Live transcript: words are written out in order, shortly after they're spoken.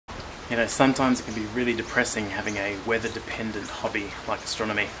You know, sometimes it can be really depressing having a weather-dependent hobby like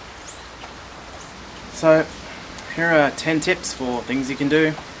astronomy. So, here are 10 tips for things you can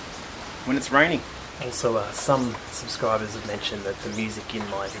do when it's raining. Also, some subscribers have mentioned that the music in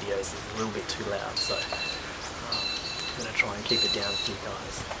my videos is a little bit too loud, so I'm going to try and keep it down for you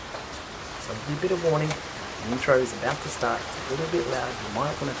guys. So a bit of warning, the intro is about to start, it's a little bit loud, you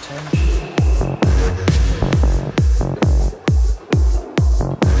might want to turn.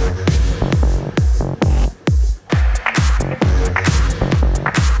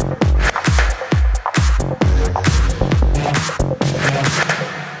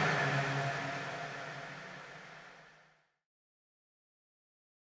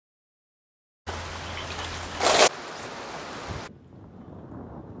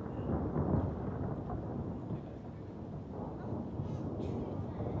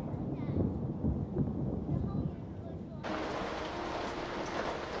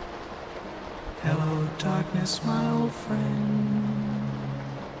 Hello darkness, my old friend.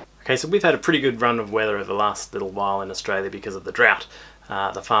 Okay, so we've had a pretty good run of weather over the last little while in Australia because of the drought.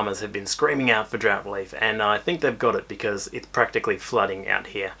 The farmers have been screaming out for drought relief, and I think they've got it because it's practically flooding out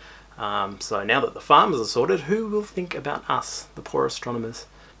here. So now that the farmers are sorted, who will think about us, the poor astronomers?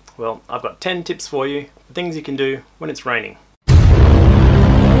 Well, I've got 10 tips for you, for things you can do when it's raining.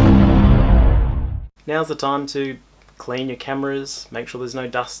 Now's the time to clean your cameras, make sure there's no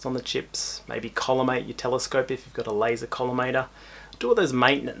dust on the chips, maybe collimate your telescope if you've got a laser collimator. Do all those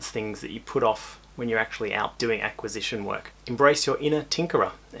maintenance things that you put off when you're actually out doing acquisition work. Embrace your inner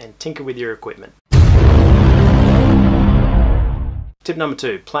tinkerer and tinker with your equipment. Tip number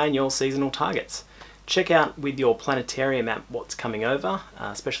 2, plan your seasonal targets. Check out with your planetarium app what's coming over,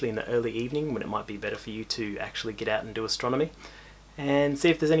 especially in the early evening when it might be better for you to actually get out and do astronomy, and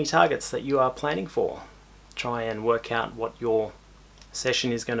see if there's any targets that you are planning for. Try and work out what your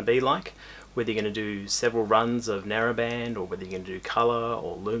session is going to be like, whether you're going to do several runs of narrowband or whether you're going to do colour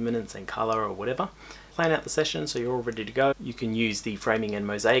or luminance and colour or whatever. Plan out the session so you're all ready to go. You can use the framing and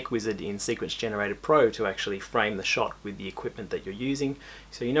mosaic wizard in Sequence Generator Pro to actually frame the shot with the equipment that you're using,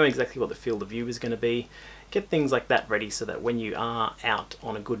 so you know exactly what the field of view is going to be. Get things like that ready so that when you are out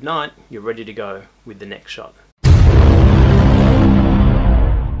on a good night, you're ready to go with the next shot.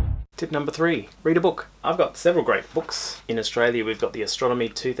 Tip number 3, read a book. I've got several great books. In Australia we've got the Astronomy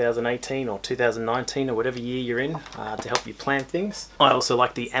 2018 or 2019 or whatever year you're in to help you plan things. I also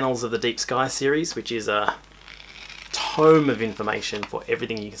like the Annals of the Deep Sky series, which is a tome of information for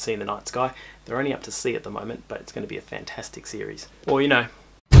everything you can see in the night sky. They're only up to C at the moment, but it's going to be a fantastic series. Or, you know,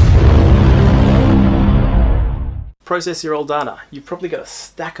 process your old data. You've probably got a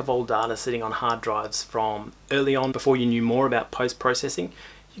stack of old data sitting on hard drives from early on before you knew more about post-processing.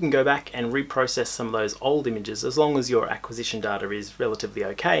 You can go back and reprocess some of those old images as long as your acquisition data is relatively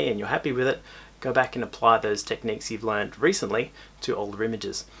okay and you're happy with it. Go back and apply those techniques you've learned recently to older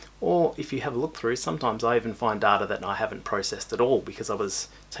images. Or if you have a look through, sometimes I even find data that I haven't processed at all because I was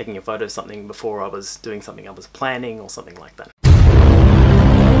taking a photo of something before I was doing something I was planning or something like that.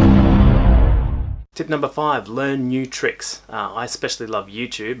 Tip number 5, learn new tricks. I especially love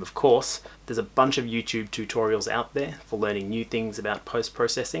YouTube, of course. There's a bunch of YouTube tutorials out there for learning new things about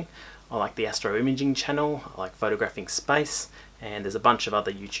post-processing. I like the Astro Imaging channel, I like photographing space, and there's a bunch of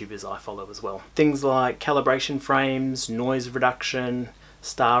other YouTubers I follow as well. Things like calibration frames, noise reduction,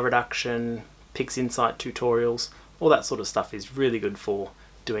 star reduction, PixInsight tutorials, all that sort of stuff is really good for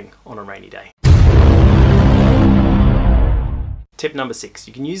doing on a rainy day. Tip number 6,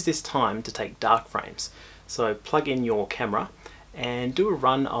 you can use this time to take dark frames. So plug in your camera and do a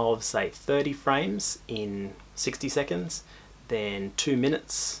run of say 30 frames in 60 seconds, then 2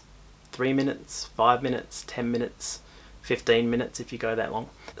 minutes, 3 minutes, 5 minutes, 10 minutes, 15 minutes if you go that long.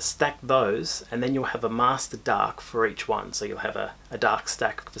 Stack those and then you'll have a master dark for each one. So you'll have a dark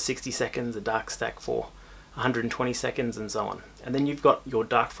stack for 60 seconds, a dark stack for 120 seconds and so on. And then you've got your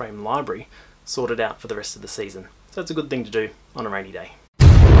dark frame library sorted out for the rest of the season. So it's a good thing to do on a rainy day.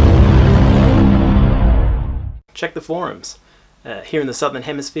 Check the forums. Here in the southern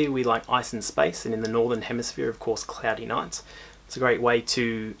hemisphere we like ice and space, and in the northern hemisphere of course cloudy nights. It's a great way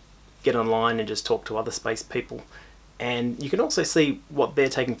to get online and just talk to other space people, and you can also see what they're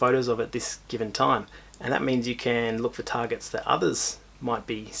taking photos of at this given time, and that means you can look for targets that others might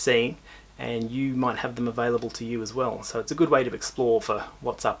be seeing and you might have them available to you as well. So it's a good way to explore for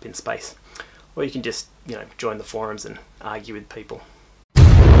what's up in space. Or you can just, you know, join the forums and argue with people.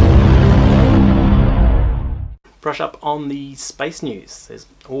 Brush up on the space news. There's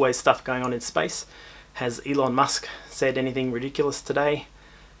always stuff going on in space. Has Elon Musk said anything ridiculous today?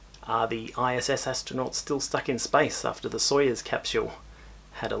 Are the ISS astronauts still stuck in space after the Soyuz capsule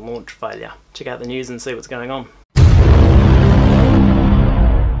had a launch failure. Check out the news and see what's going on.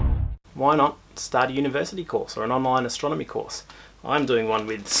 Why not start a university course or an online astronomy course? I'm doing one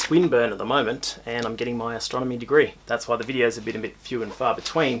with Swinburne at the moment, and I'm getting my astronomy degree. That's why the videos have been a bit few and far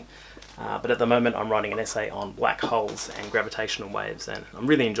between, but at the moment I'm writing an essay on black holes and gravitational waves, and I'm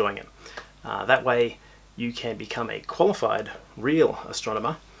really enjoying it. That way you can become a qualified real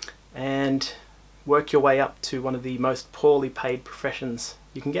astronomer and work your way up to one of the most poorly paid professions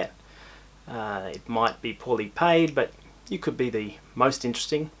you can get. It might be poorly paid, but you could be the most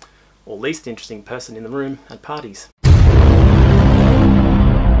interesting or least interesting person in the room at parties.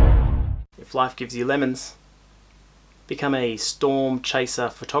 If life gives you lemons, become a storm chaser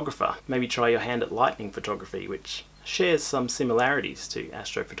photographer. Maybe try your hand at lightning photography, which shares some similarities to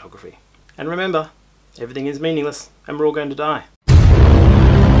astrophotography. And remember, everything is meaningless and we're all going to die.